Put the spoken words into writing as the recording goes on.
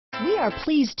We are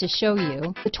pleased to show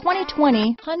you the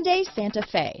 2020 Hyundai Santa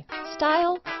Fe.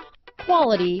 Style,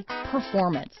 quality,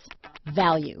 performance,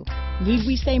 value. Need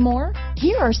we say more?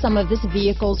 Here are some of this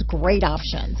vehicle's great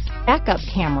options: backup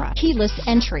camera, keyless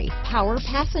entry, power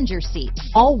passenger seat,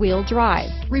 all-wheel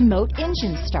drive, remote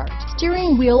engine start,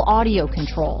 steering wheel audio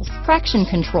controls, traction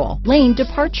control, lane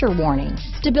departure warning,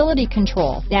 stability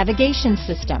control, navigation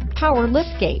system, power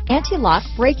liftgate, anti-lock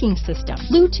braking system,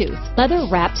 Bluetooth,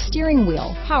 leather-wrapped steering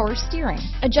wheel, power steering,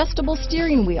 adjustable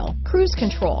steering wheel, cruise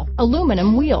control,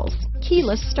 aluminum wheels,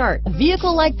 keyless start. A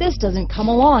vehicle like this doesn't come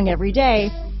along every day.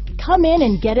 Come in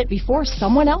and get it before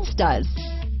someone else does.